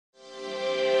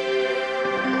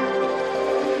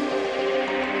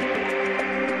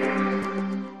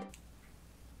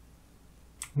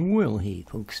hey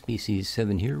folks, Species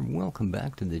 7 here. Welcome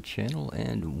back to the channel,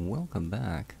 and welcome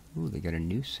back. Ooh, they got a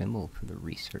new symbol for the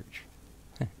research.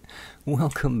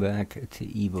 Welcome back to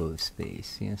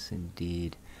Evospace. Yes,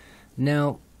 indeed.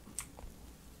 Now,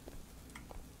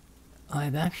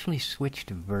 I've actually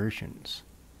switched versions.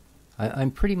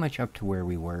 I'm pretty much up to where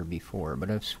we were before,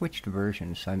 but I've switched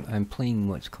versions. I'm playing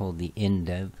what's called the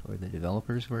in-dev, or the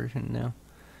developer's version now.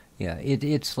 Yeah,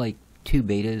 it's like 2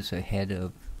 betas ahead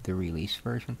of the release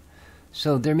version.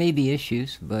 So there may be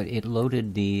issues, but it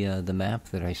loaded the map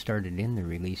that I started in the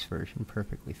release version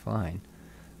perfectly fine.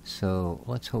 So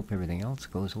let's hope everything else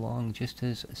goes along just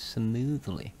as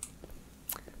smoothly.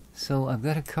 So I've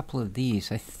got a couple of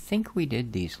these. I think we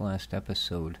did these last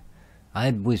episode.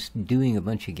 I was doing a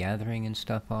bunch of gathering and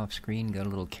stuff off screen, got a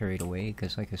little carried away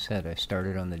because, like I said, I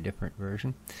started on the different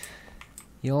version.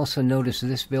 You also notice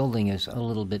this building is a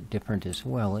little bit different as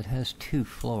well. It has 2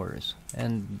 floors,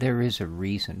 and there is a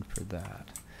reason for that.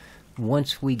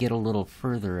 Once we get a little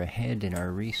further ahead in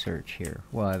our research here,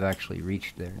 well, I've actually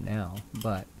reached there now,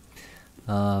 but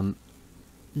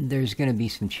there's going to be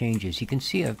some changes. You can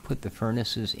see I've put the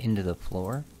furnaces into the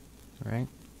floor, right?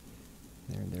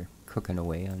 They're cooking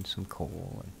away on some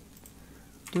coal and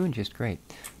doing just great.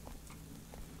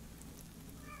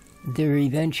 They're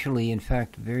eventually, in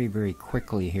fact, very, very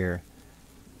quickly here.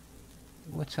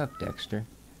 What's up, Dexter?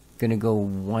 Gonna go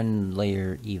 1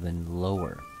 layer even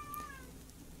lower.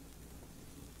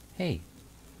 Hey.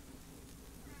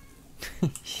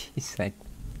 She's that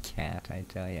cat, I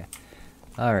tell ya.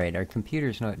 Alright, our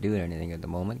computer's not doing anything at the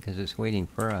moment because it's waiting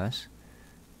for us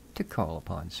to call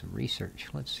upon some research.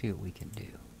 Let's see what we can do.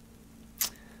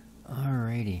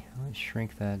 Alrighty, let's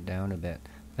shrink that down a bit.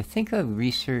 I think I've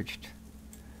researched...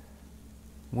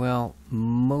 well,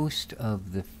 most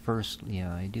of the first...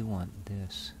 yeah, I do want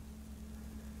this.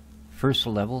 First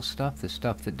level stuff, the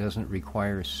stuff that doesn't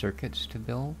require circuits to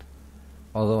build.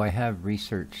 Although I have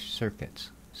researched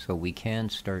circuits, so we can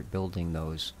start building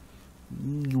those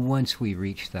once we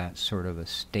reach that sort of a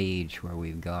stage where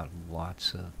we've got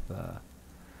lots of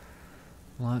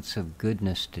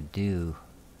goodness to do.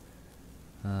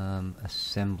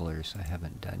 Assemblers I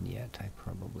haven't done yet. I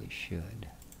probably should.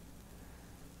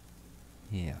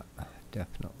 Yeah,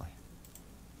 definitely.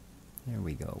 There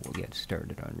we go. We'll get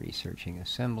started on researching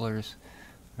assemblers.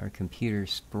 Our computer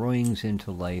springs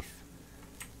into life.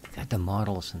 Got the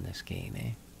models in this game,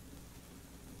 eh?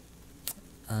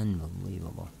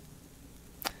 Unbelievable.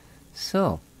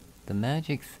 So, the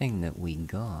magic thing that we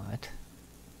got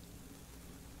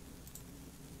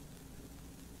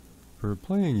for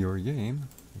playing your game...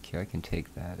 okay, I can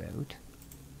take that out.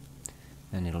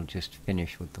 And it'll just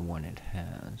finish with the one it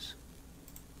has.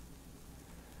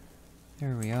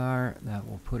 There we are. That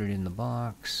will put it in the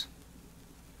box.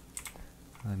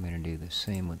 I'm going to do the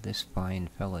same with this fine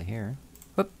fella here.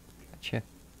 Whoop! Gotcha.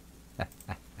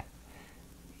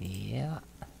 Yeah.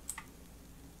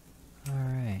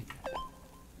 Alright.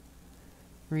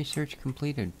 Research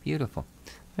completed. Beautiful.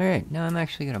 Alright, now I'm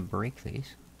actually going to break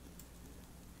these.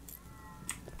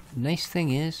 Nice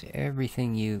thing is,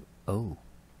 everything you... oh,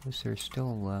 was there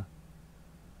still...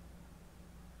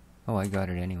 oh, I got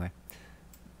it anyway.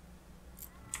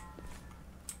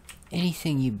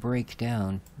 Anything you break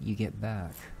down, you get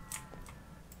back.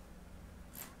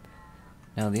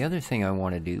 Now, the other thing I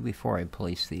want to do before I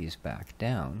place these back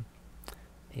down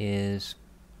is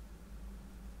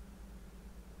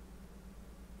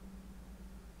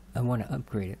I want to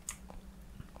upgrade it.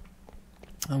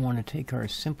 I want to take our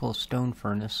simple stone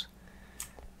furnace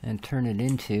and turn it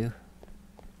into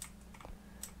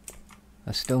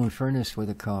a stone furnace with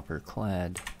a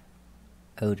copper-clad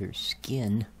outer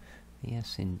skin.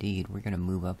 Yes, indeed. We're going to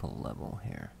move up a level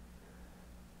here.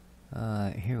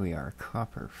 Here we are,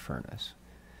 copper furnace.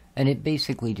 And it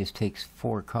basically just takes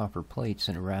 4 copper plates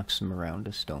and wraps them around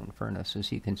a stone furnace,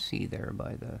 as you can see there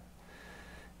by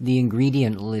the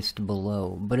ingredient list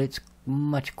below. But it's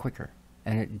much quicker,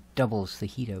 and it doubles the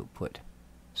heat output.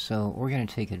 So we're going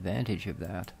to take advantage of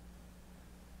that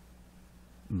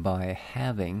by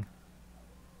having...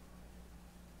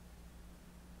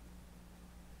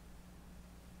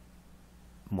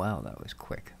 wow, that was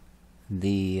quick.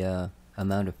 The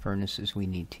amount of furnaces we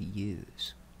need to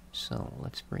use. So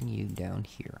let's bring you down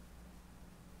here.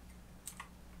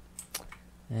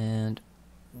 And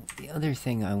the other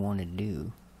thing I want to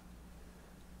do...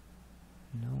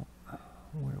 no,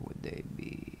 where would they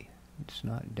be? It's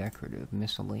not decorative.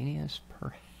 Miscellaneous,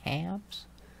 perhaps?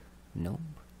 Nope.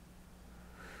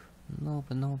 Nope,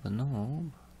 nope,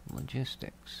 nope.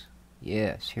 Logistics.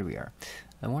 Yes, here we are.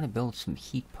 I want to build some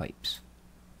heat pipes.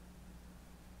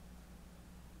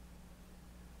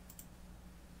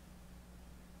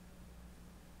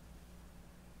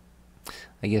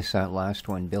 I guess that last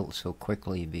one built so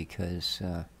quickly because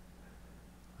I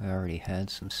already had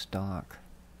some stock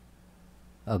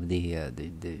of the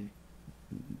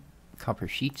copper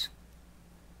sheets.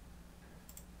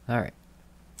 Alright,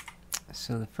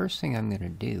 so the first thing I'm going to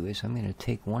do is I'm going to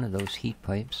take one of those heat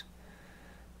pipes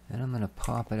and I'm going to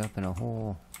pop it up in a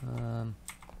hole.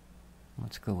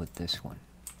 Let's go with this one.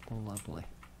 Lovely.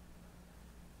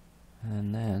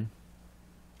 And then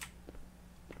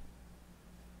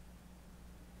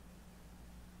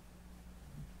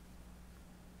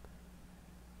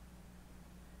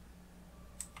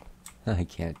I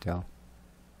can't tell.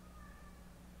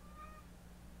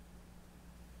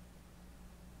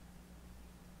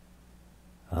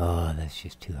 Oh, that's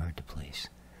just too hard to place.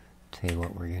 Tell you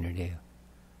what we're going to do.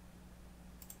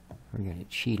 We're going to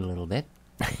cheat a little bit.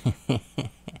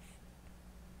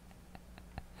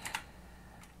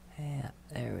 Yeah,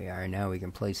 there we are. Now we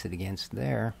can place it against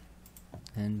there.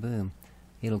 And boom,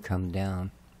 it'll come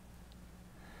down.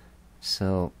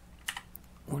 So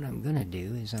what I'm going to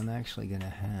do is I'm actually going to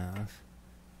have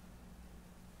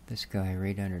this guy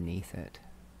right underneath it.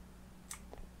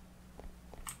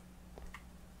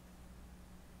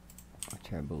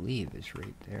 Which I believe is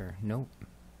right there. Nope.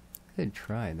 Good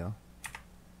try though.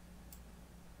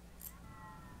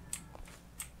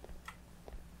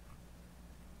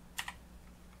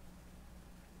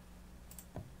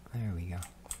 There we go.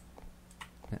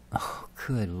 Oh,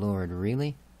 good Lord,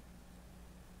 really?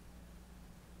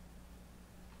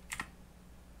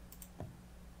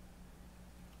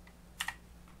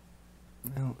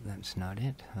 No, that's not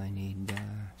it. I need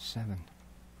 7.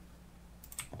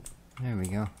 There we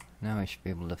go. Now I should be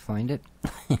able to find it.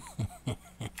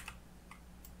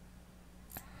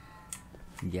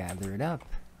 Gather it up.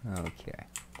 Okay.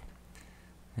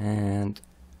 And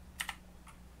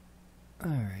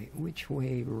alright, which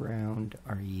way around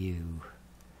are you?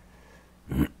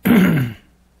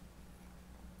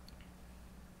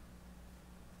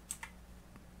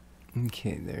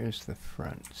 Okay, there's the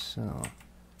front, so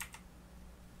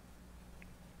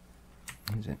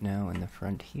is it now in the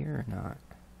front here or not?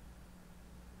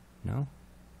 No?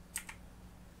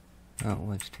 Oh, it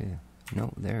was too.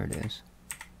 No, there it is.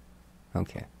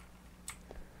 Okay.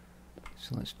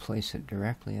 So let's place it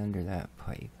directly under that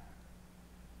pipe.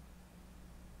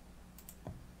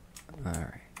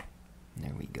 Alright.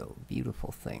 There we go.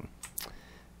 Beautiful thing.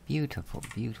 Beautiful,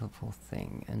 beautiful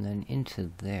thing. And then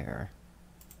into there,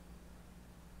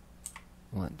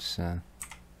 let's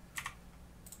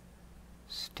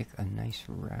stick a nice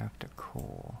raft of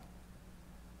coal.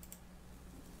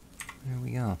 There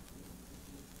we go.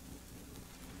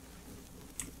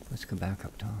 Let's go back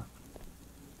up top.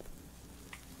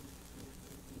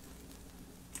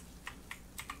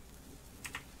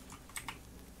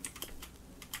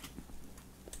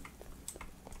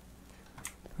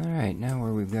 Alright, now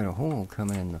where we've got a hole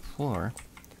coming in the floor,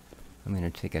 I'm going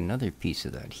to take another piece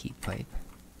of that heat pipe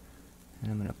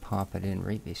and I'm going to pop it in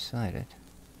right beside it.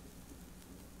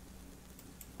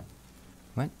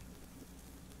 What?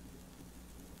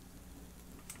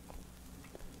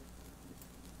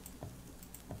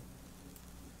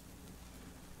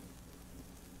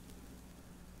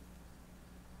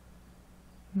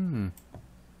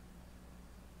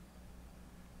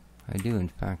 I do in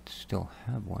fact still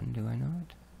have one, do I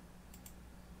not?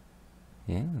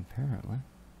 Yeah, apparently.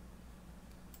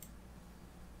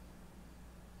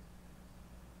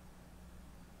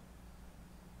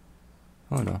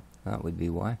 Oh no, that would be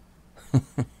why.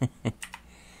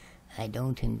 I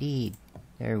don't indeed.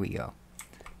 There we go.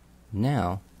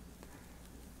 Now,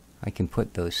 I can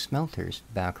put those smelters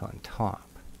back on top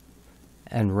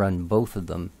and run both of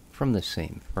them from the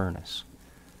same furnace.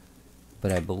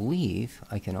 But I believe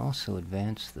I can also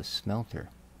advance the smelter.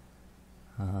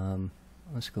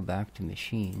 Let's go back to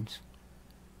machines.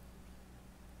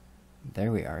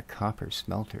 There we are, copper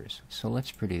smelters. So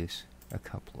let's produce a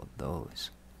couple of those.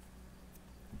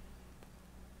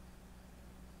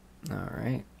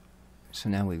 Alright, so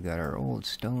now we've got our old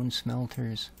stone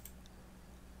smelters.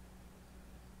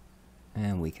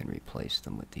 And we can replace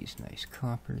them with these nice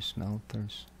copper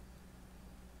smelters.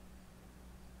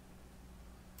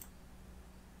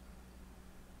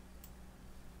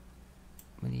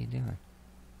 What are you doing?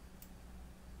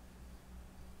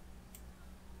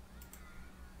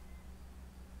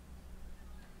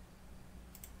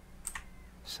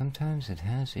 Sometimes it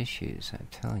has issues, I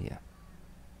tell you.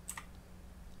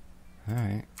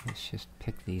 Alright, let's just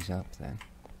pick these up then.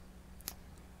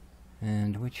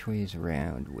 And which way is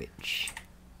around which?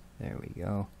 There we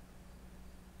go.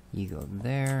 You go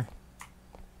there.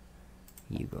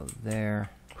 You go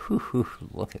there. Whew,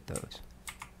 look at those.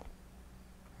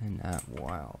 Isn't that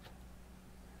wild?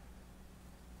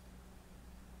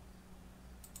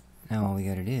 Now all we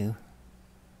gotta do,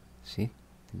 see,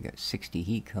 we've got 60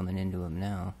 heat coming into them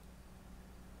now.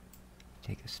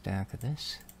 Take a stack of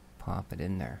this, pop it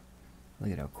in there.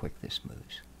 Look at how quick this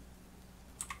moves.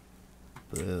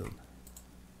 Boom.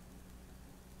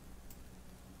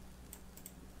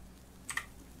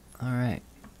 Alright.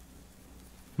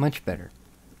 Much better.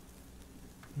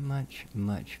 Much,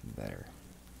 much better.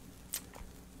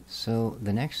 So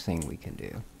the next thing we can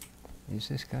do, is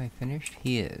this guy finished?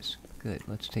 He is. Good,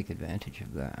 let's take advantage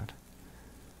of that.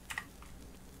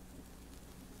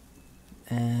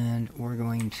 And we're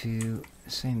going to,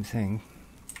 same thing,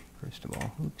 first of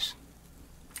all, oops.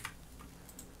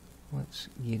 Let's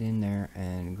get in there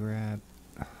and grab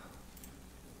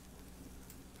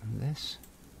this.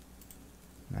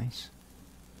 Nice.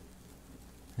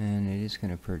 And it is going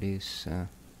to produce,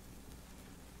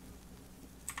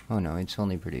 oh no, it's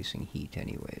only producing heat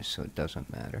anyways, so it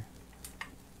doesn't matter.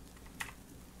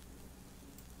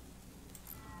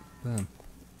 Boom.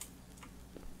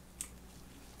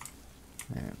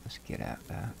 There, let's get at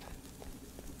that.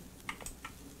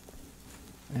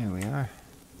 There we are.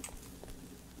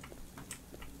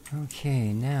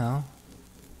 Okay, now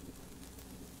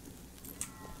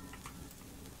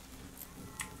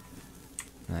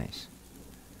nice.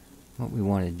 What we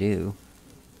want to do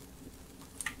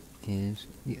is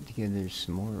get together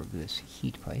some more of this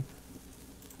heat pipe.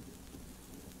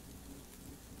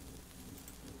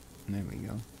 There we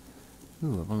go.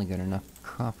 Ooh, I've only got enough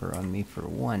copper on me for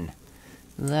one.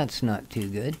 That's not too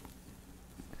good.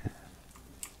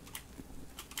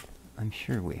 I'm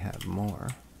sure we have more.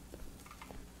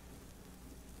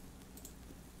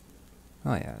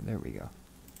 Oh yeah, there we go.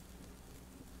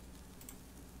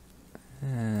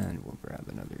 And we'll grab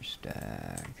another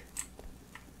stack.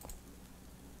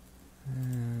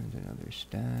 And another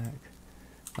stack.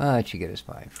 Well, that should get us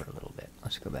by for a little bit.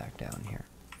 Let's go back down here.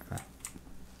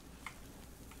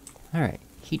 Alright,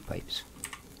 heat pipes.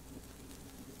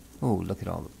 Oh, look at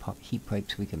all the heat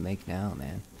pipes we can make now,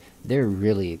 man. They're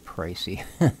really pricey.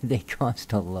 They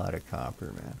cost a lot of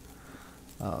copper, man.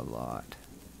 A lot.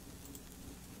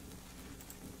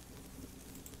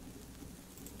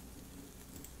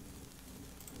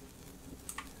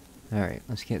 Alright,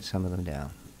 let's get some of them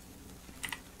down.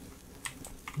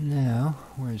 Now,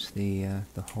 where's the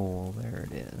hole? There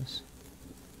it is.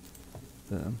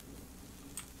 Boom.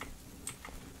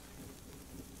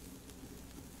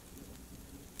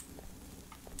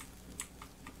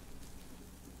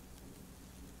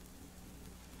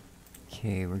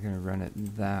 Okay, we're going to run it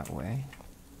that way.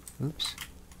 Oops.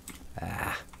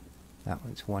 Ah, that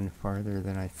one's one farther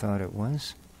than I thought it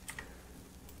was.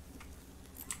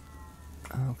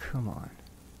 Oh, come on.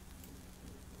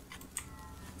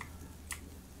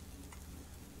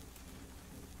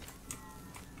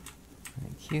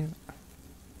 Thank you.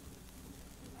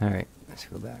 Alright, let's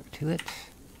go back to it.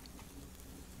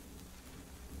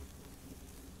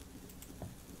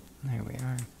 There we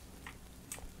are.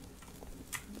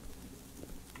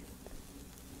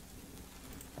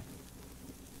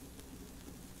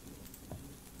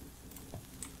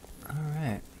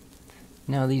 Alright.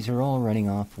 Now these are all running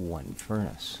off one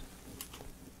furnace.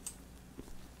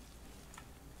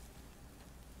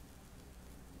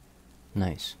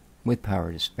 Nice. With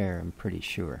power to spare, I'm pretty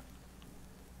sure.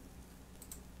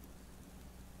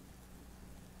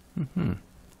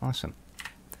 Awesome.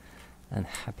 I'm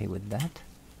happy with that.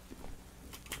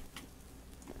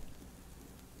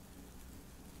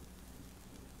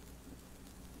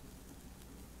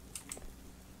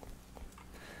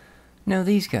 Now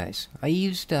these guys, I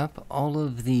used up all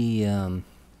of the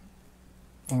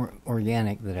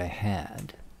organic that I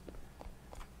had.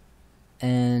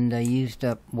 And I used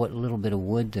up what little bit of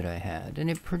wood that I had. And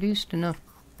it produced enough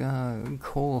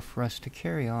coal for us to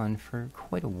carry on for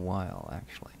quite a while,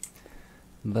 actually.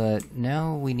 But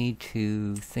now we need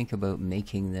to think about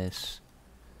making this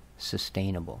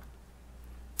sustainable.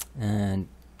 And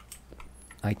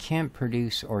I can't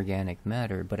produce organic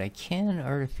matter, but I can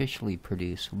artificially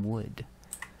produce wood.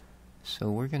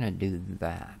 So we're going to do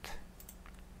that.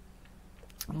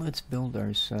 Let's build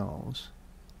ourselves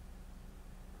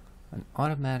an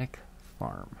automatic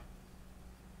farm.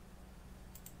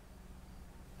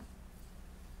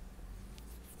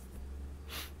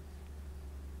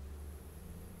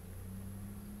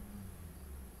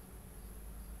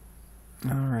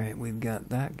 Alright, we've got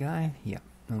that guy. Yeah,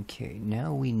 okay.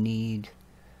 Now we need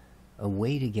a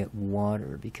way to get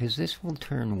water, because this will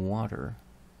turn water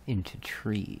into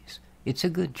trees. It's a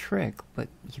good trick, but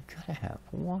you've got to have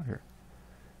water.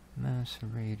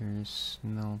 Macerators,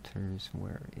 smelters,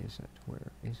 where is it?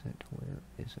 Where is it? Where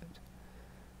is it?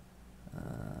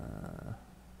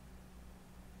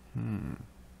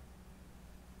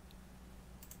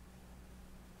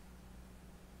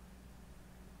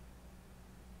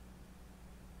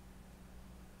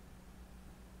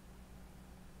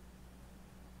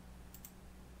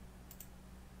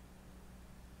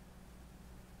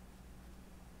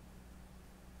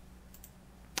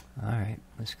 Alright,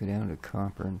 let's go down to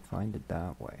copper and find it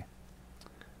that way.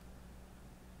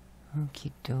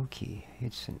 Okie dokie.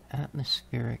 It's an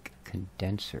atmospheric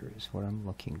condenser is what I'm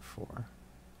looking for.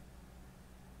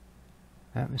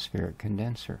 Atmospheric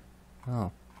condenser.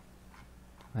 Oh.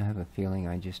 I have a feeling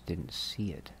I just didn't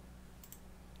see it.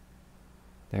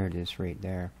 There it is right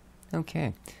there.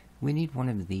 Okay. We need one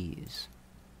of these.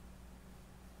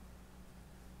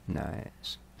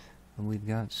 Nice. And we've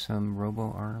got some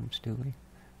robo arms, do we?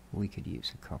 We could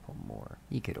use a couple more.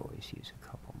 You could always use a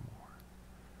couple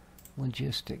more.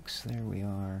 Logistics, there we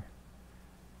are.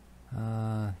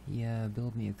 Yeah,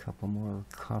 build me a couple more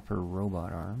copper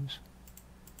robot arms.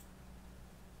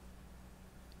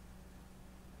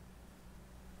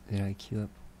 Did I queue up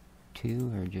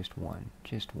 2 or just 1?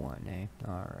 Just 1, eh?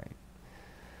 Alright.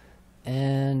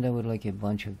 And I would like a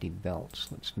bunch of debelts.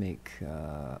 Let's make,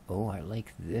 oh, I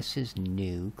like this is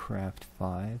new. Craft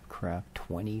 5, craft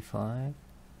 25.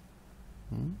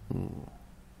 Ooh.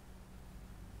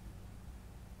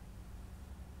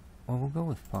 Well, we'll go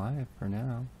with 5 for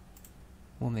now.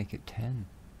 We'll make it 10.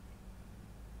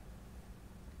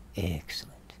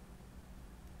 Excellent.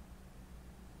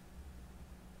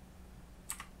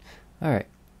 Alright.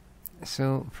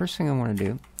 So, first thing I want to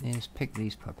do is pick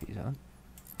these puppies up.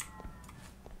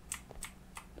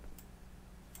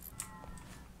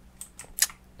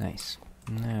 Nice.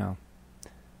 Now,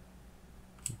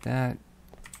 that,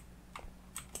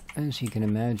 as you can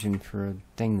imagine, for a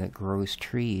thing that grows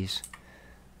trees,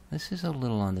 this is a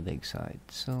little on the big side.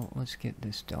 So let's get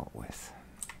this dealt with.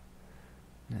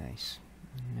 Nice.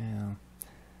 Now,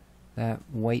 that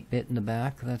white bit in the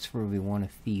back, that's where we want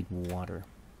to feed water.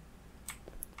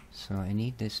 So I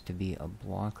need this to be a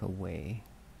block away.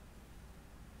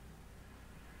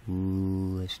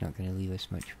 Ooh, it's not going to leave us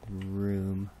much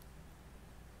room.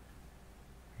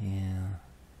 Yeah.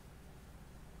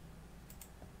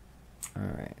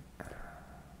 Alright.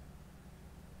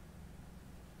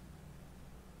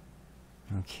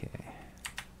 Okay.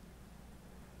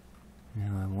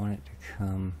 Now I want it to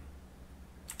come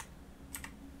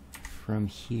from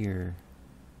here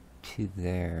to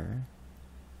there.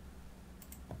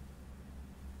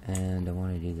 And I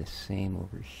want to do the same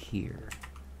over here.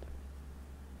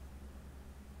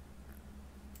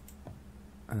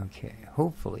 Okay,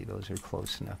 hopefully those are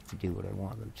close enough to do what I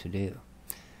want them to do.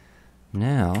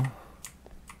 Now,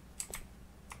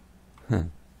 let's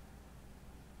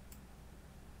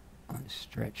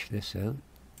stretch this out.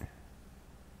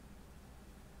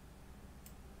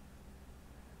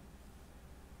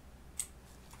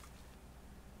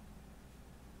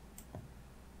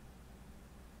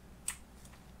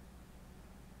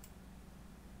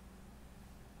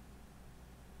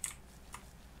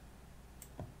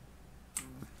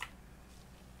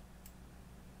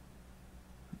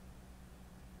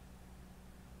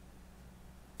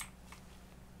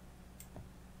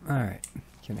 Alright,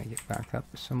 can I get back up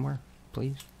somewhere,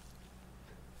 please?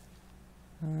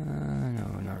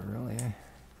 No, not really.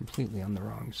 Completely on the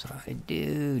wrong side.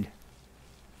 Dude!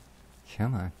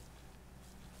 Come on.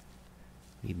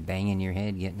 You banging your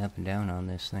head, getting up and down on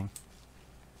this thing.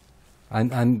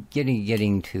 I'm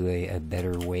getting to a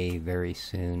better way very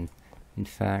soon. In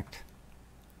fact,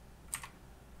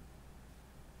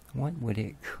 what would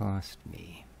it cost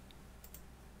me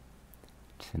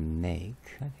to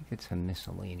make? I think it's a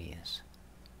miscellaneous.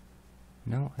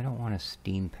 No, I don't want a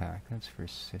steam pack. That's for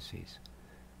sissies.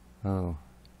 Oh.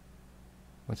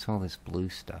 What's all this blue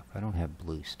stuff? I don't have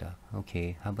blue stuff.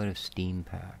 Okay, how about a steam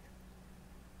pack?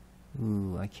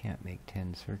 Ooh, I can't make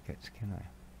 10 circuits, can I?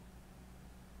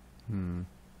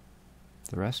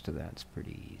 The rest of that's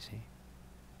pretty easy.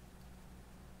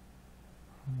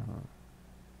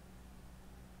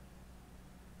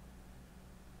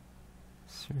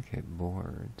 Circuit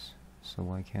boards. So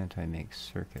why can't I make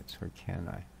circuits, or can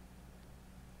I?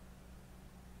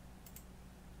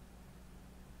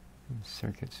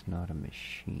 Circuit's not a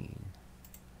machine.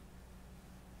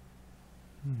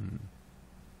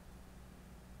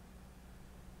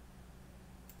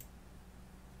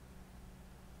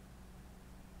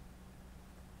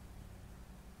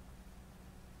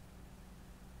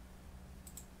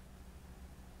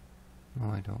 Oh,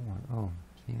 I don't want... Oh,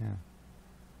 yeah.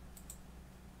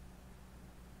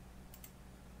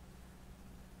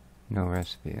 No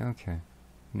recipe. Okay.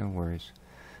 No worries.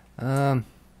 What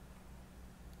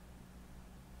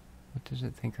does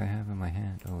it think I have in my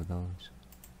hand? Oh, those.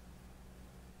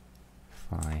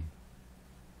 Fine.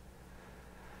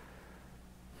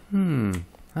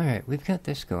 Alright, we've got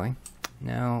this going.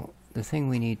 Now, the thing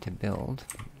we need to build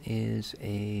is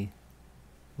a...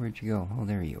 Where'd you go? Oh,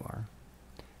 there you are.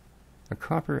 A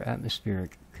copper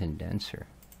atmospheric condenser.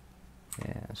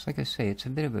 Yeah, it's like I say, it's a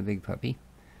bit of a big puppy.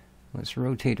 Let's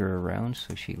rotate her around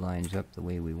so she lines up the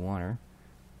way we want her,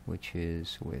 which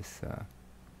is with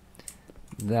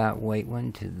that white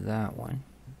one to that one.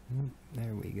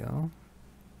 There we go.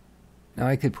 Now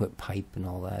I could put pipe and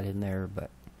all that in there, but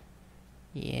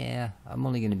yeah, I'm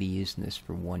only going to be using this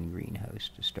for one greenhouse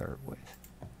to start with.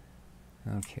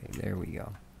 Okay, there we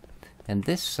go. And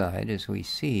this side, as we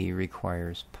see,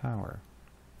 requires power.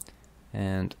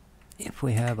 And if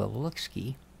we have a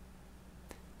look-ski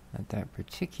at that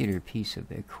particular piece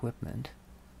of equipment,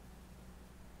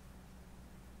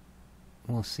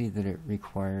 we'll see that it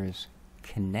requires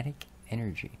kinetic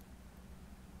energy.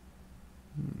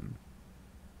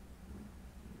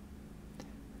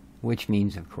 Which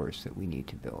means, of course, that we need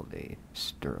to build a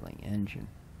Stirling engine.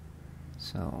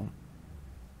 So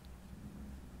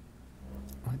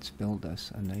let's build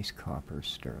us a nice copper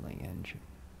Stirling engine.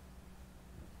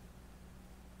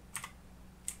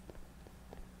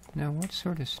 Now, what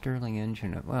sort of Stirling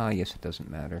engine? Well, I guess it doesn't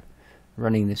matter.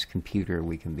 Running this computer,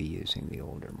 we can be using the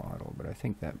older model, but I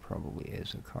think that probably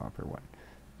is a copper one.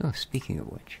 Oh, speaking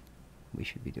of which, we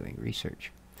should be doing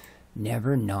research.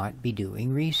 Never not be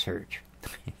doing research.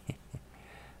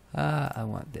 I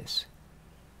want this.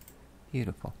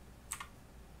 Beautiful.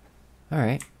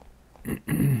 Alright.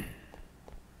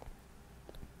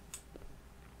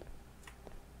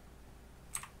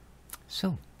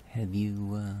 So, have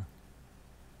you,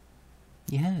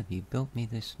 you built me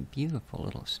this beautiful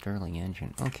little Stirling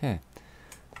engine. Okay.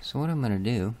 So what I'm going to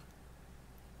do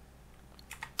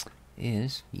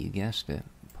is, you guessed it,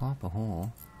 pop a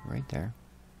hole right there.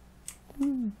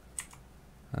 I'm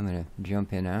going to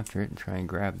jump in after it and try and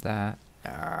grab that.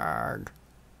 Arrgh.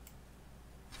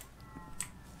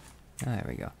 There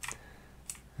we go.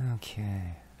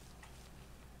 Okay.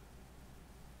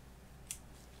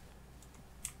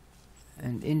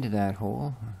 And into that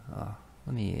hole,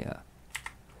 let me,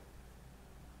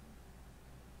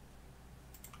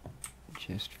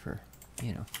 just for,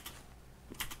 you know,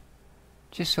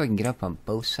 just so I can get up on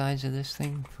both sides of this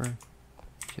thing for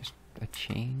just a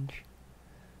change.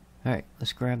 Alright,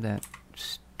 let's grab that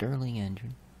Stirling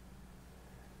engine.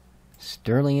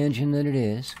 Stirling engine that it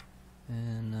is.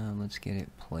 And let's get it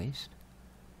placed.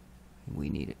 We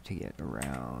need it to get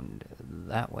around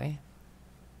that way.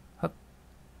 Hup.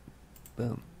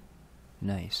 Boom.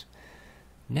 Nice.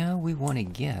 Now we want to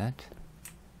get...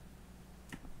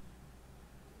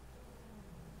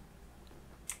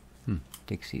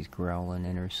 Dixie's growling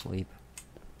in her sleep.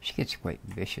 She gets quite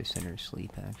vicious in her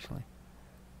sleep, actually.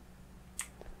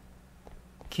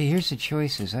 Okay, here's the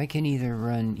choices. I can either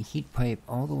run heat pipe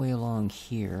all the way along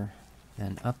here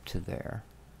and up to there,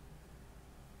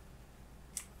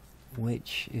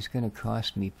 which is going to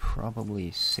cost me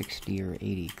probably 60 or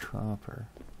 80 copper.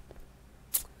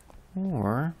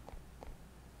 Or,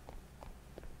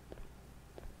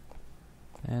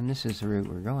 and this is the route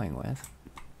we're going with,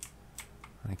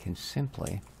 I can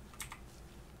simply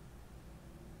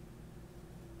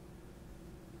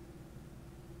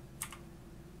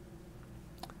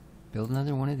build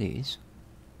another one of these.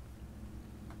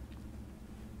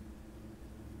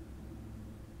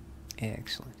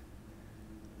 Excellent.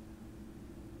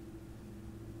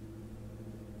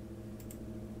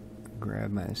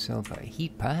 Grab myself a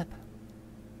heat pipe.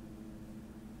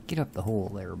 Get up the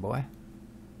hole there, boy.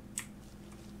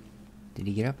 Did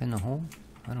he get up in the hole?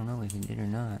 I don't know if he did or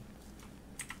not.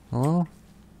 Hello?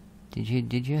 Did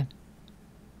you?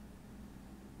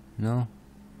 No?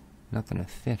 Not gonna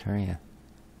fit, are you?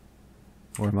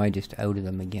 Or am I just out of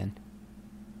them again?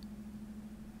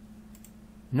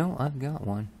 No, I've got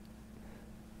one.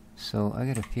 So I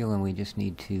got a feeling we just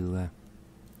need to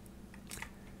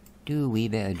do a wee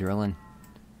bit of drilling.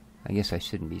 I guess I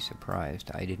shouldn't be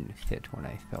surprised. I didn't fit when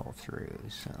I fell through,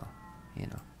 so, you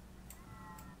know.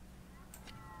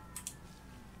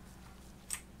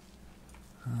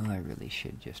 Oh, I really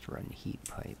should just run heat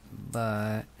pipe,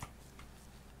 but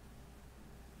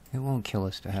it won't kill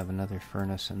us to have another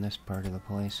furnace in this part of the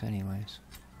place anyways.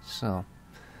 So,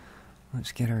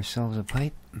 let's get ourselves a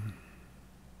pipe.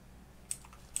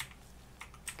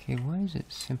 Okay, why is it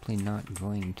simply not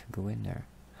going to go in there?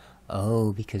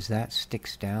 Oh, because that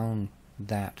sticks down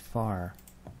that far.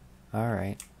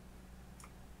 Alright.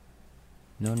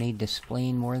 No need to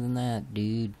explain more than that,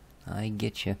 dude. I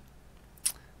get you.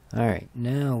 Alright,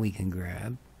 now we can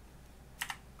grab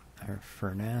our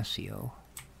Furnacio.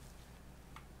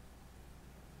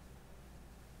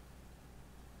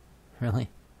 Really?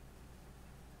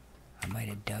 I might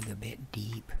have dug a bit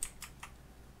deep.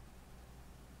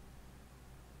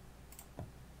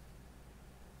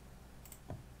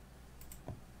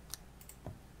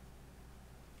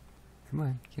 Come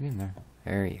on, get in there.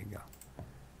 There you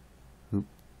go. Oop,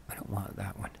 I don't want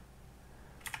that one.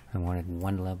 I wanted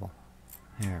one level.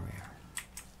 There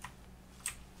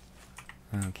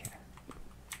we are. Okay.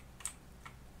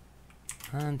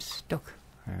 I'm stuck.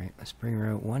 Alright, let's bring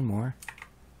her out one more.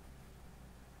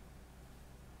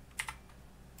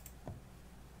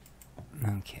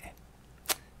 Okay.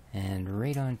 And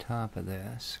right on top of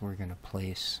this, we're going to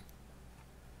place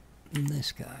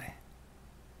this guy.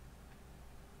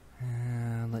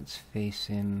 Let's face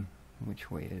him. Which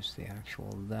way is the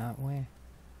actual? That way?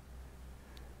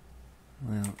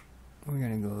 Well, we're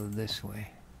going to go this way.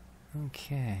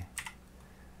 Okay.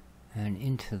 And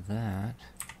into that,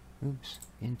 oops,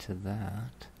 into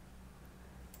that,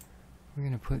 we're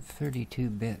going to put 32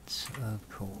 bits of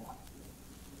coal.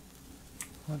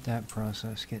 Let that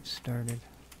process get started.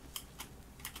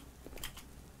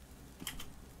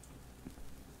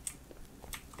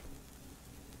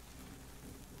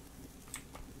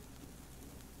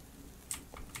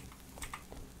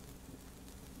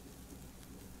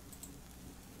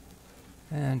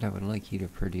 And I would like you to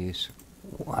produce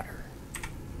water.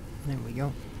 There we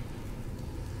go.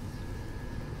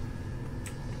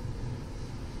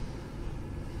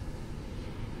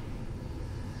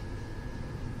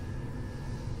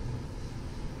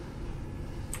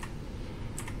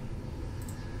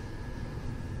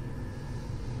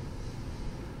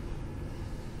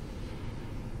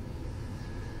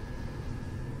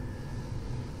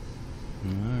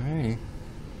 Alrighty.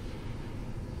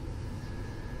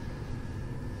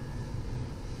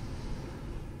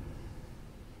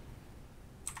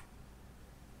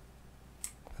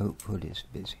 Output is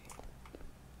busy.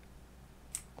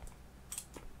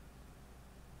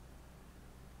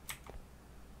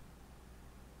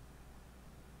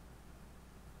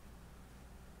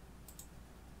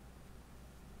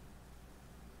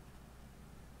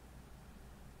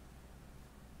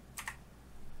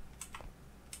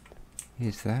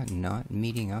 Is that not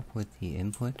meeting up with the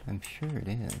input? I'm sure it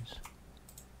is.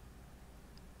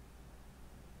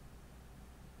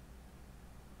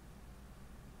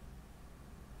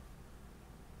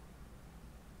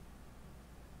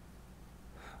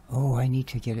 Oh, I need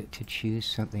to get it to choose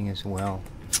something as well.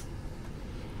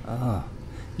 Oh,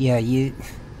 yeah,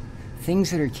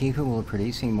 things that are capable of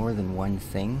producing more than one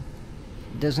thing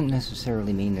doesn't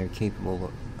necessarily mean they're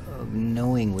capable of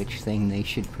knowing which thing they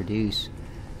should produce.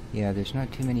 Yeah, there's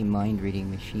not too many mind-reading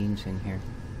machines in here.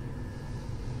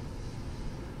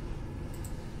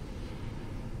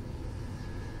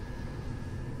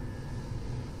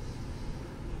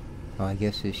 Oh, I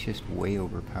guess it's just way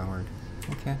overpowered.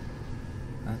 Okay.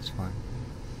 That's fine.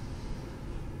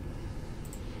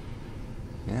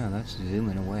 Yeah, that's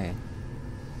zooming away.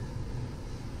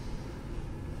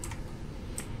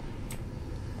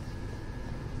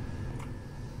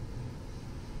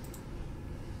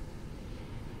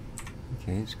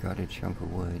 Okay, it's got a chunk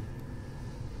of wood.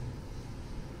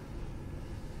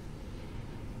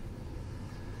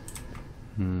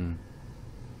 Maybe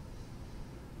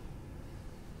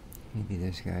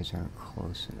these guys aren't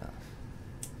close enough.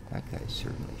 That guy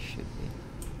certainly should be.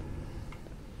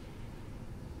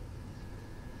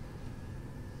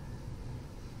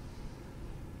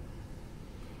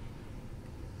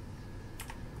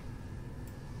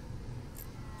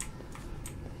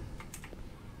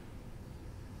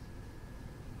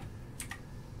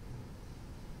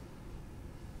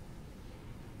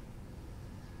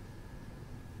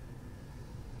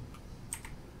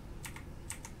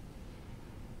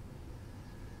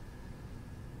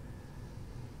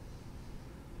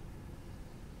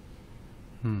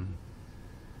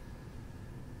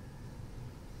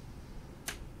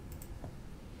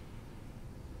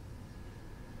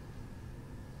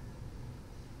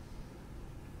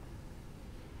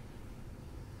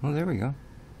 Well, there we go.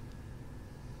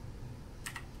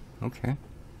 Okay.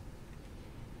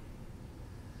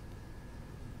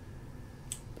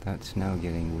 That's now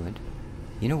getting wood.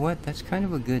 You know what? That's kind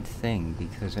of a good thing,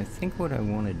 because I think what I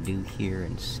want to do here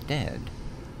instead,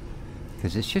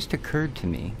 because it's just occurred to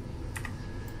me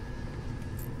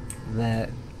that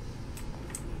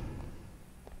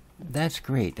that's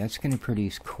great. That's going to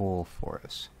produce coal for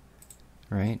us,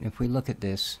 right? If we look at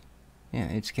this, yeah,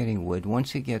 it's getting wood.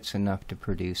 Once it gets enough to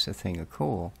produce a thing of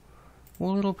coal,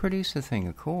 well, it'll produce a thing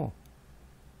of coal.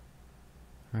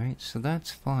 Right? So that's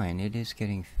fine. It is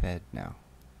getting fed now.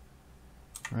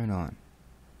 Right on.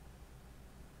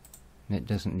 And it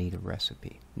doesn't need a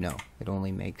recipe. No, it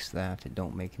only makes that. It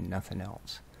don't make nothing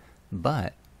else.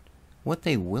 But what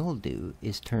they will do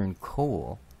is turn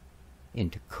coal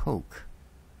into coke,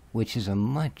 which is a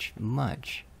much,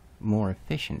 much more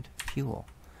efficient fuel.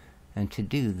 And to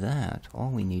do that, all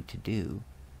we need to do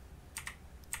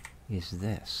is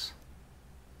this.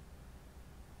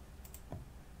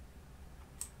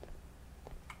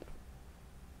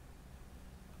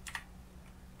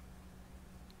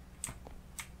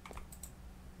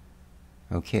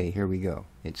 Okay, here we go.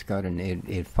 It's got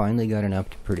it finally got enough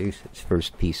to produce its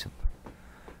first piece of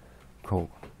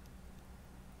coal.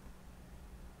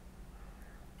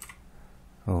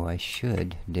 Oh, I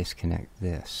should disconnect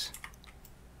this.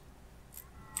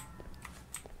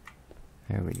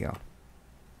 There we go.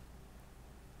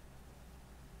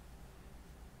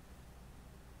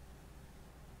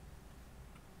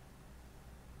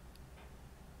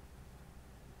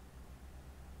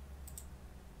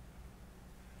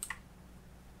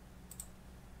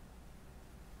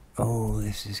 Oh,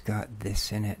 this has got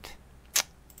this in it.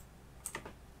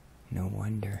 No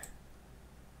wonder.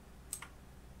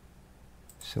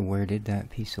 So where did that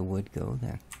piece of wood go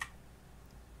then?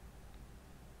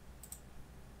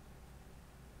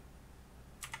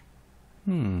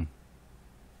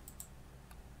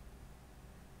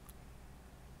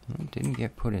 Well, it didn't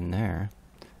get put in there.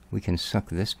 We can suck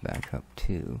this back up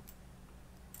too.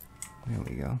 There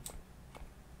we go.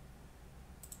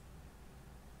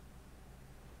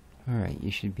 Alright,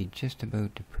 you should be just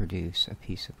about to produce a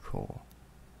piece of coal.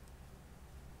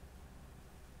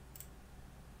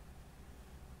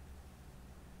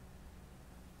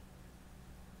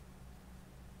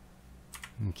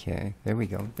 Okay, there we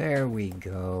go. There we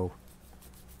go.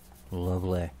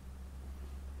 Lovely.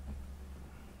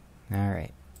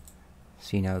 Alright.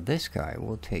 See, now this guy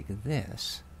will take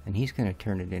this, and he's going to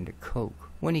turn it into coke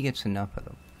when he gets enough of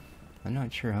them. I'm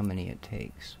not sure how many it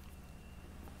takes.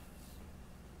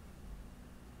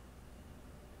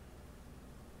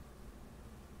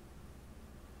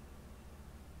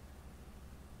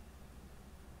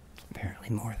 Apparently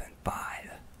more than 5.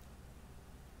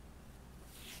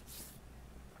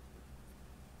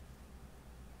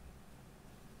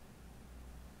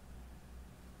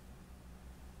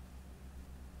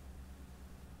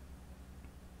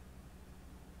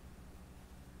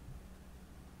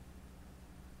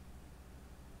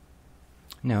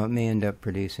 Now, it may end up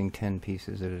producing 10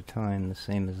 pieces at a time, the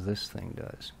same as this thing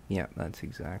does. Yeah, that's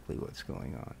exactly what's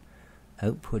going on.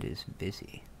 Output is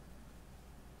busy.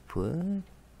 What?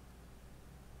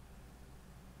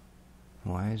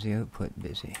 Why is the output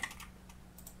busy?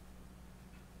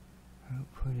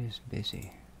 Output is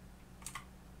busy.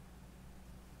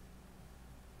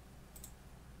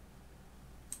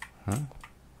 Huh?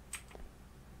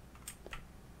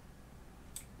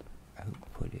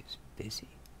 Output is busy.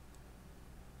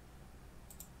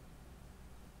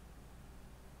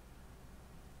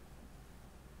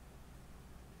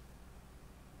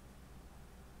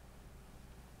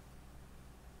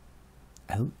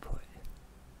 Output.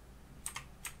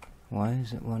 Why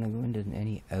does it want to go into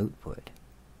any output?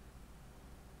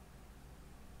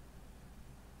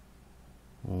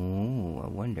 Oh, I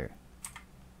wonder.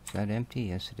 Is that empty?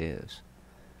 Yes, it is.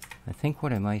 I think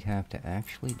what I might have to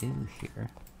actually do here...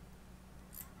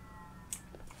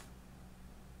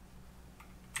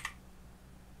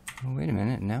 Oh, wait a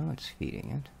minute, now it's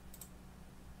feeding it.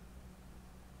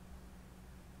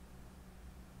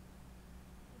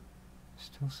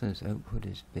 Still says output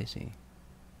is busy.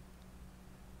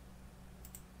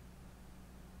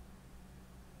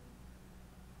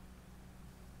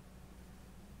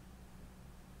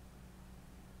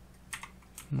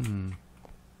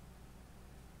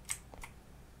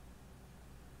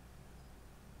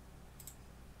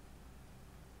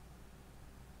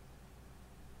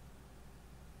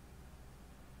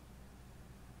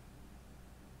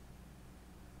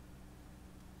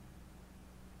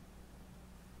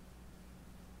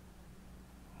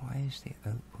 Why is the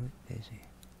output busy?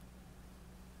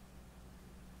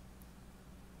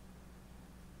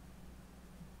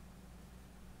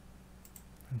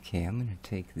 Okay, I'm going to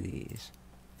take these.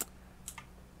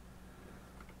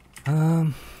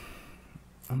 I'm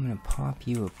going to pop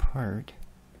you apart,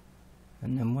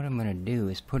 and then what I'm going to do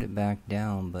is put it back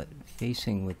down, but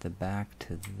facing with the back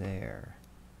to there.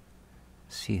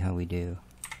 See how we do.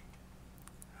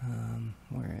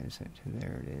 Where is it?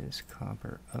 There it is.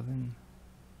 Copper oven.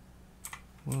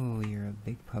 Whoa, you're a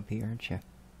big puppy, aren't you?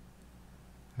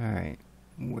 Alright,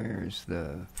 where's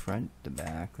the front, the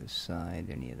back, the side,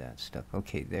 any of that stuff?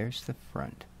 Okay, there's the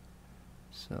front.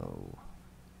 So,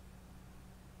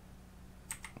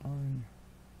 1,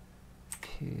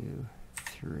 2,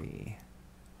 3.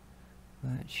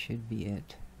 That should be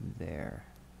it there.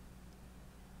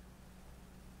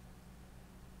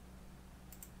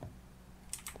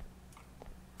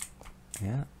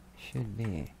 Yeah, should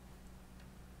be.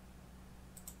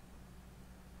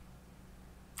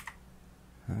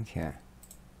 Okay.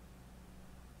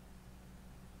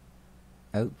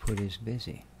 Output is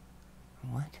busy.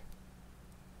 What?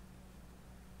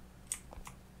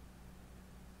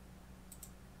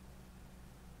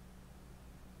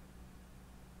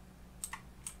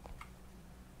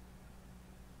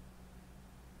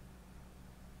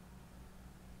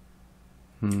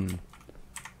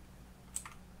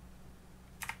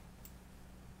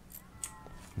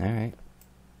 Alright.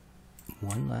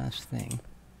 One last thing.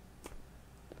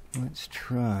 Let's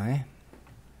try.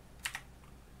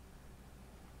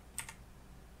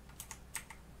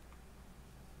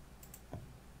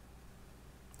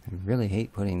 I really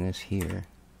hate putting this here,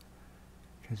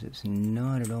 because it's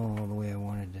not at all the way I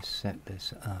wanted to set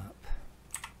this up.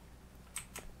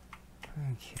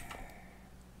 Okay.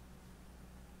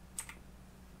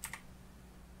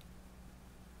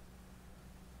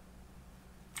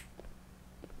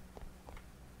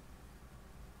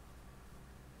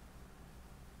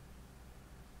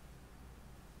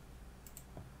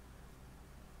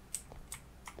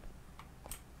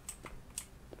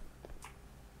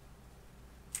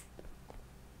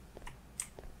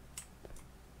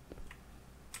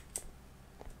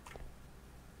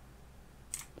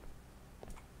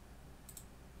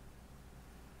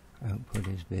 Output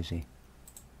is busy.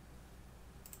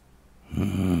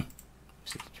 This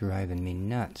is driving me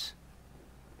nuts.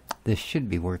 This should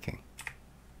be working.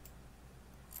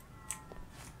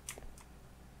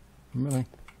 Really?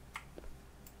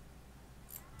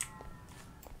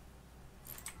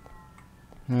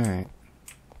 Alright.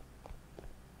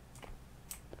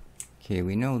 Okay,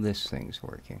 we know this thing's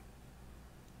working.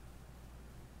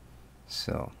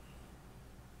 So,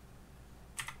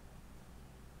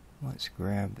 let's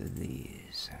grab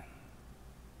these.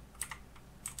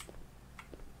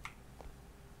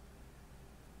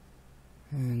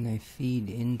 And they feed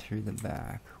in through the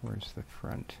back. Where's the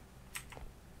front?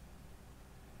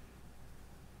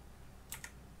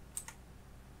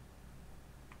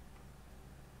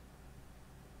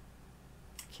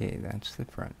 Okay, that's the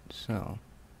front. So,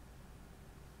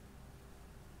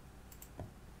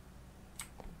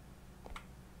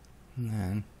 and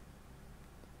then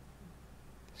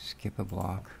skip a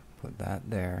block, put that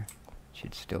there.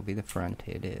 Should still be the front.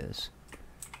 It is.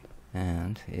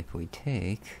 And if we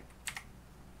take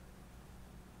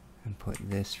and put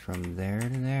this from there to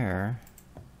there,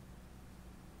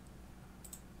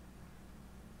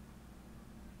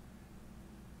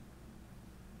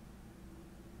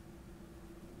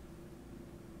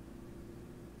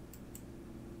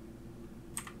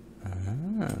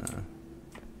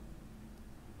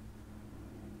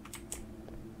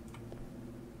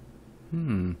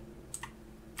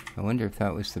 I wonder if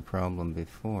that was the problem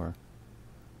before.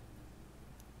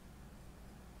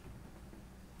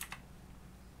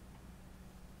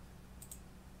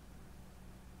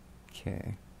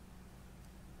 Okay.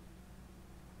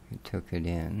 We took it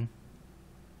in.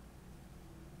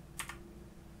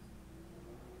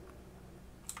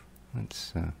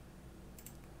 Let's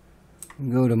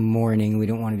go to morning. We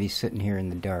don't want to be sitting here in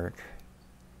the dark.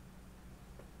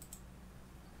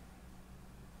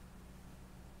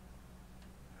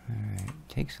 Alright,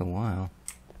 takes a while.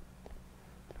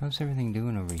 How's everything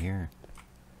doing over here?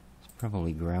 It's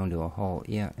probably ground to a halt.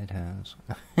 Yeah, it has.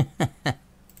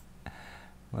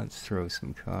 Let's throw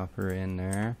some copper in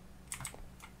there.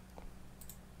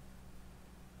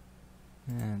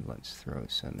 And let's throw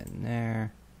some in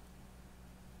there.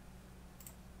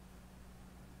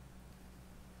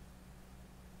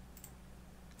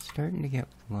 It's starting to get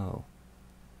low.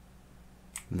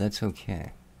 That's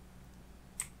okay.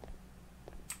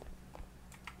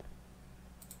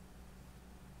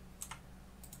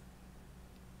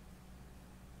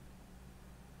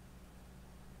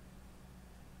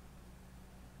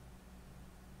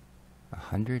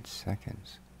 $100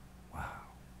 seconds. Wow.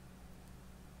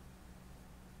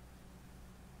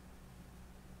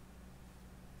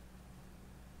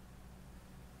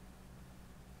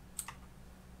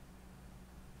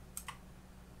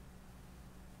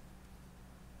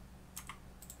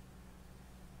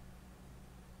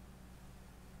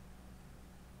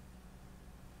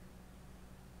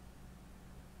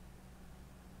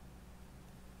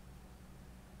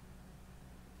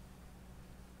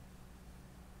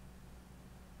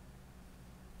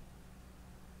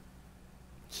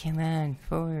 Come on,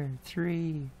 4,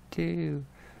 3, 2,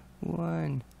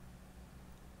 1.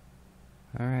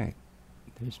 Alright.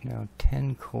 There's now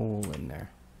 10 coal in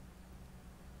there.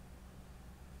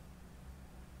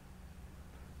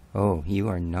 Oh, you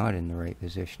are not in the right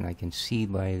position. I can see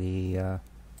by the,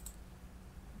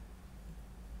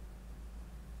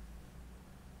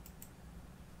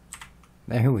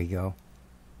 There we go.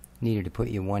 Needed to put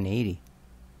you 180.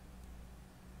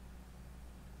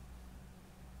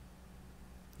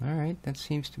 Alright, that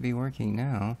seems to be working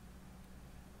now.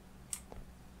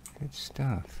 Good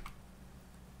stuff.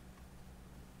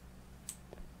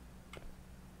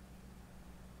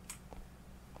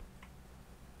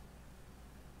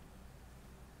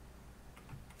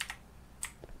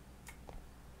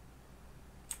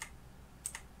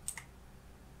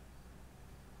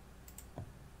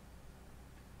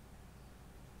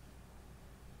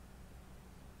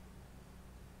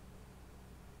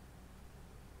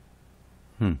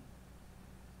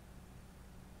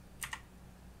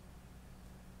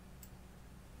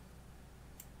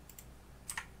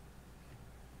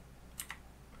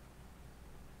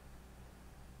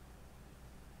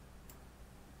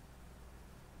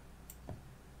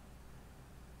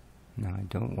 No, I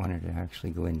don't want it to actually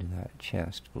go into that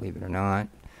chest, believe it or not.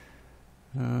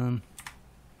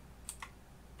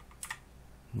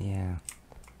 Yeah.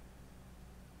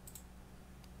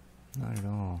 Not at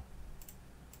all.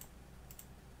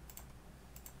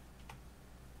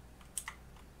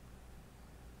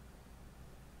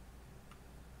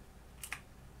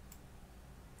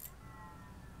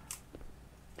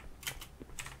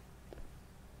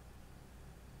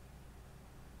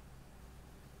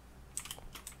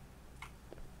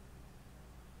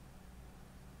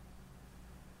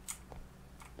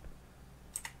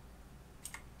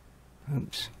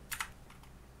 Oops.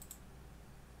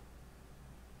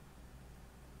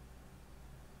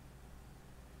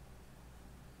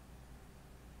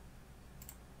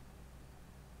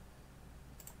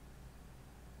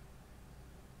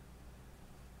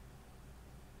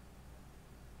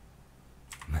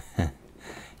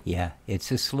 Yeah,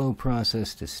 it's a slow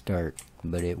process to start,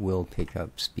 but it will pick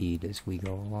up speed as we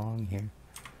go along here,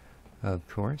 of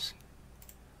course.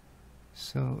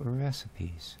 So,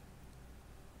 recipes.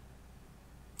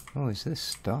 Oh, is this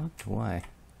stopped? Why?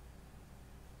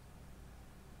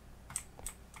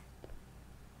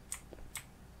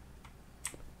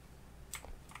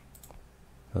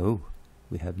 Oh,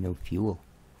 we have no fuel.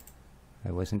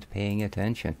 I wasn't paying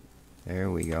attention. There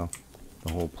we go.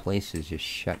 The whole place is just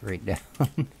shut right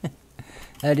down.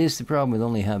 That is the problem with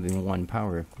only having one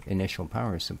initial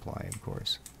power supply, of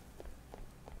course.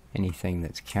 Anything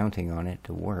that's counting on it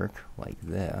to work, like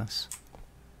this.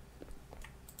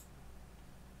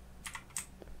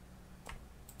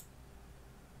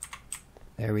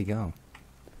 There we go.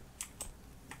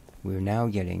 We're now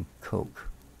getting coke,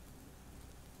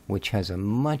 which has a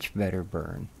much better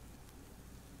burn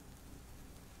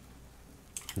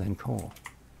than coal.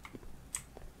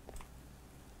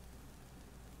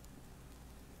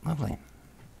 Lovely.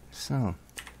 So,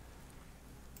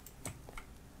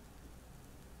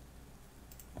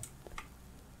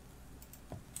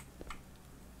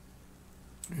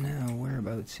 now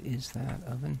whereabouts is that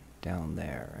oven? Down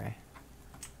there,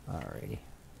 right? Alrighty.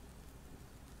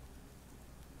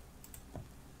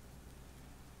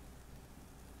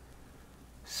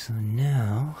 So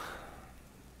now,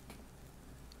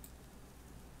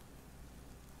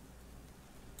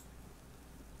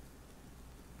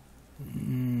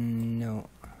 no,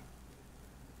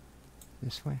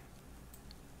 this way.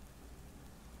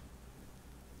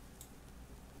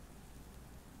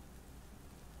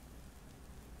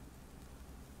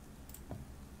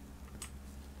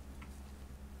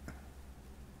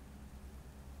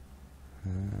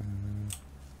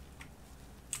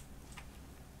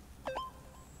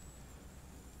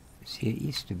 See, it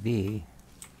used to be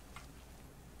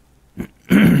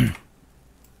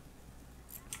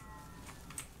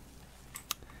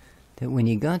that when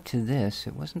you got to this,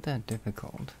 it wasn't that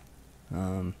difficult.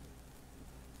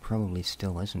 Probably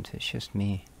still isn't. It's just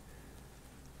me.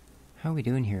 How are we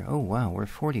doing here? Oh, wow, we're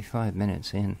 45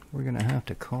 minutes in. We're going to have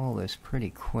to call this pretty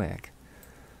quick.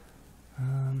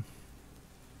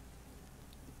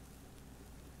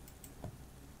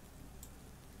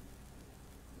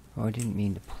 Oh, I didn't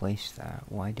mean to place that.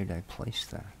 Why did I place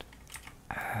that?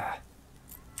 Ah.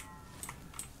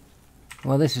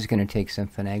 Well, this is going to take some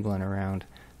finagling around.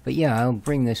 But yeah, I'll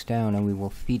bring this down and we will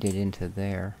feed it into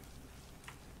there.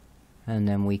 And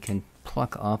then we can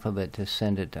pluck off of it to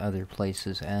send it to other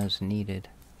places as needed.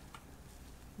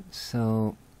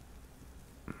 So...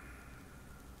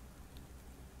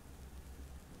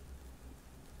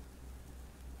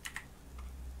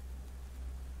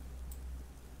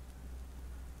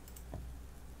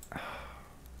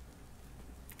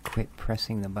 Quit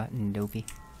pressing the button, dopey.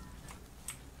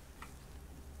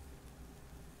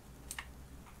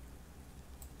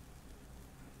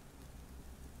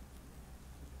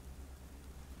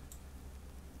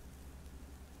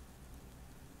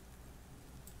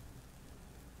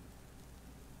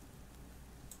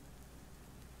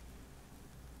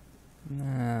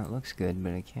 looks good,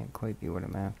 but it can't quite be what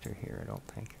I'm after here, I don't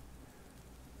think.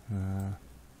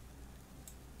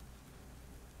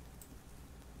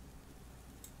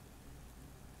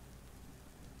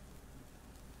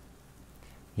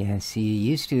 Yeah, see,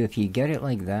 you used to, if you get it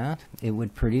like that, it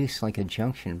would produce like a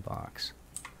junction box.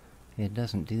 It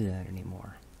doesn't do that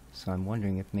anymore. So I'm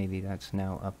wondering if maybe that's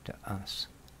now up to us.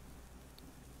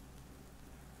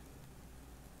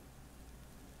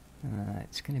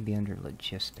 It's going to be under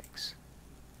logistics.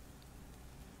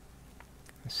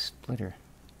 A splitter.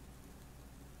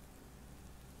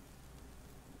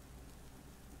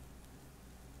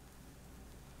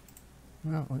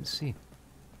 Well, let's see.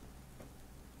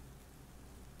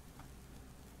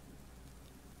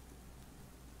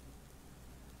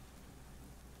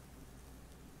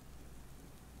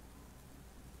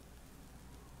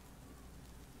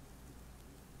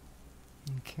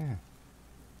 Okay.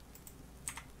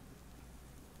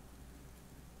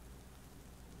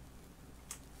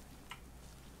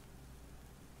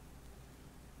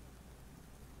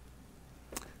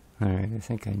 Alright, I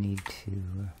think I need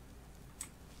to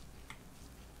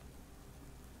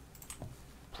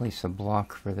place a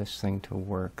block for this thing to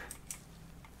work.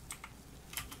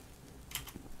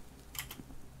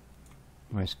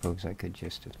 I suppose I could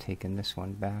just have taken this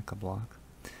one back a block.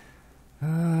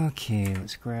 Okay,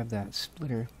 let's grab that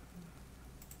splitter.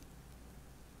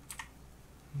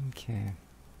 Okay.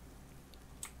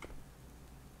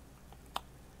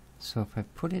 So if I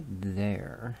put it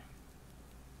there,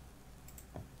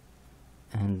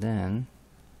 and then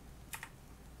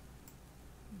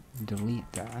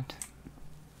delete that,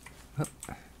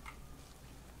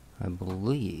 I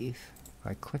believe if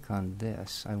I click on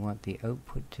this, I want the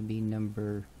output to be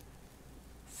number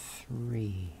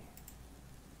 3.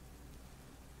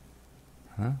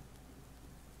 Huh?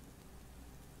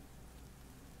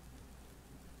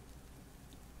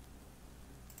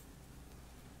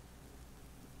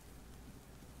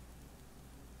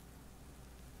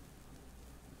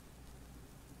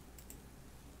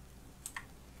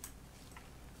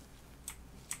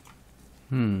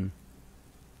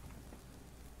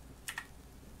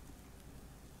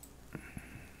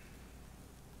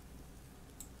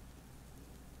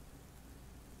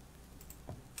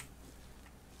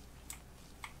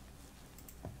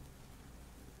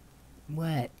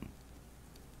 What?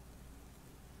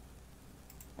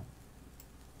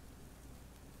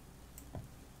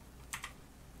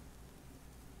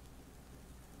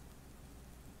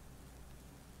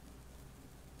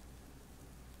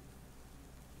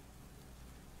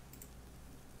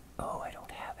 Oh, I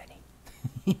don't have any.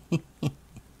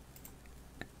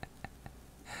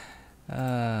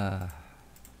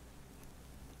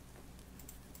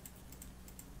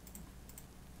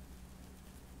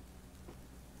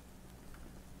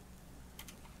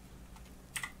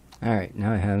 Alright,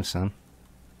 now I have some.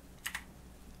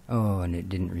 Oh, and it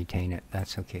didn't retain it.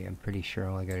 That's okay. I'm pretty sure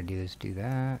all I gotta do is do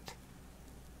that.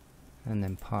 And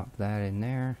then pop that in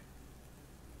there.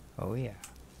 Oh yeah.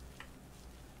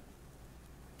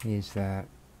 Is that...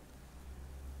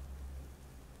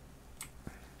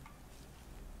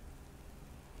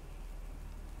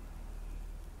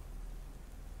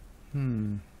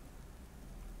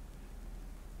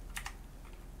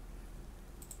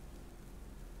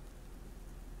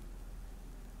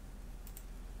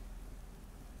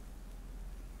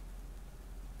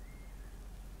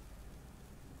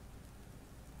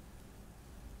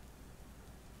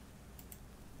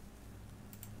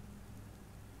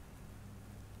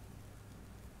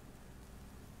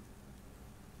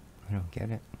 I don't get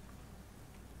it.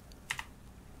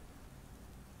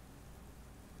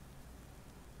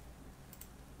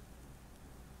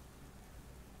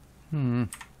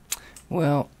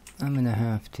 Well, I'm gonna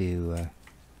have to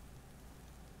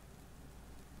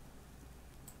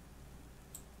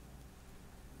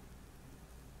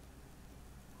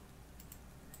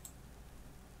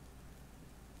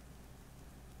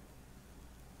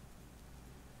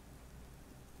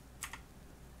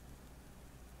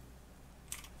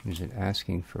is it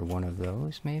asking for one of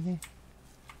those, maybe?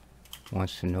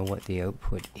 Wants to know what the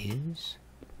output is?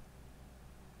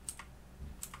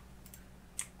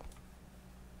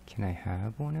 Can I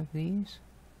have one of these?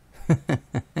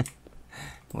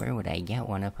 Where would I get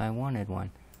one if I wanted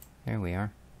one? There we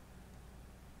are.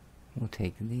 We'll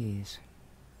take these.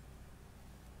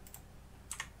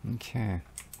 Okay.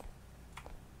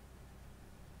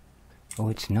 Oh,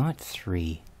 it's not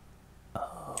 3.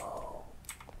 Oh.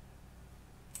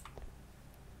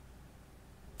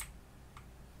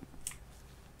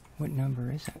 What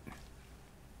number is it?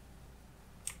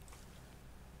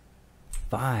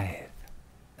 5.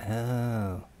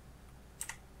 Oh.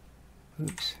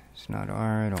 Oops. It's not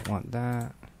R. I don't want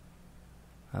that.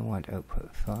 I want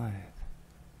output 5.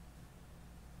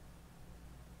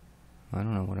 I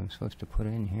don't know what I'm supposed to put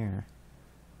in here.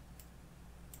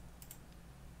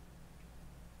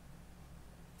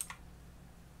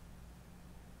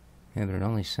 Yeah, but it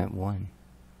only sent 1.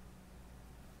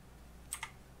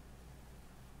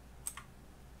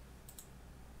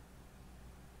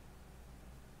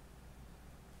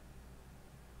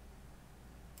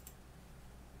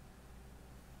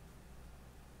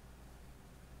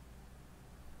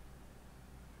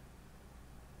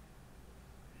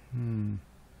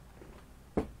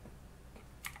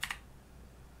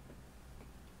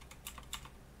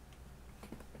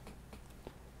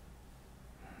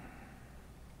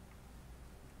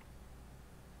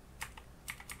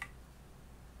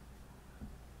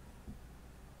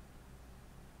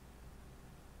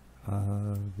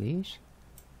 These?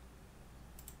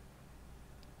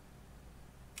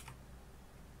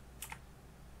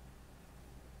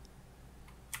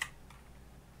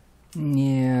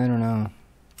 Yeah, I don't know.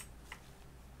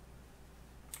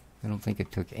 I don't think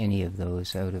it took any of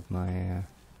those out of my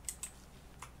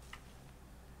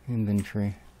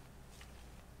inventory.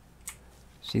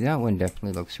 See, that one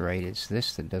definitely looks right. It's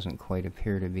this that doesn't quite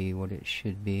appear to be what it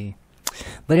should be.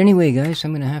 But anyway, guys,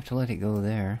 I'm going to have to let it go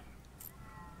there.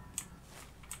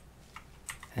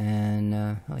 And,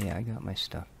 oh yeah, I got my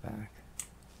stuff back.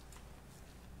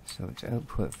 So it's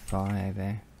output 5,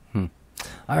 eh?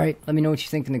 Alright, let me know what you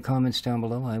think in the comments down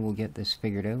below. I will get this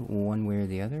figured out one way or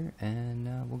the other, and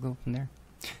we'll go from there.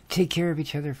 Take care of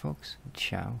each other, folks.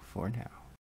 Ciao for now.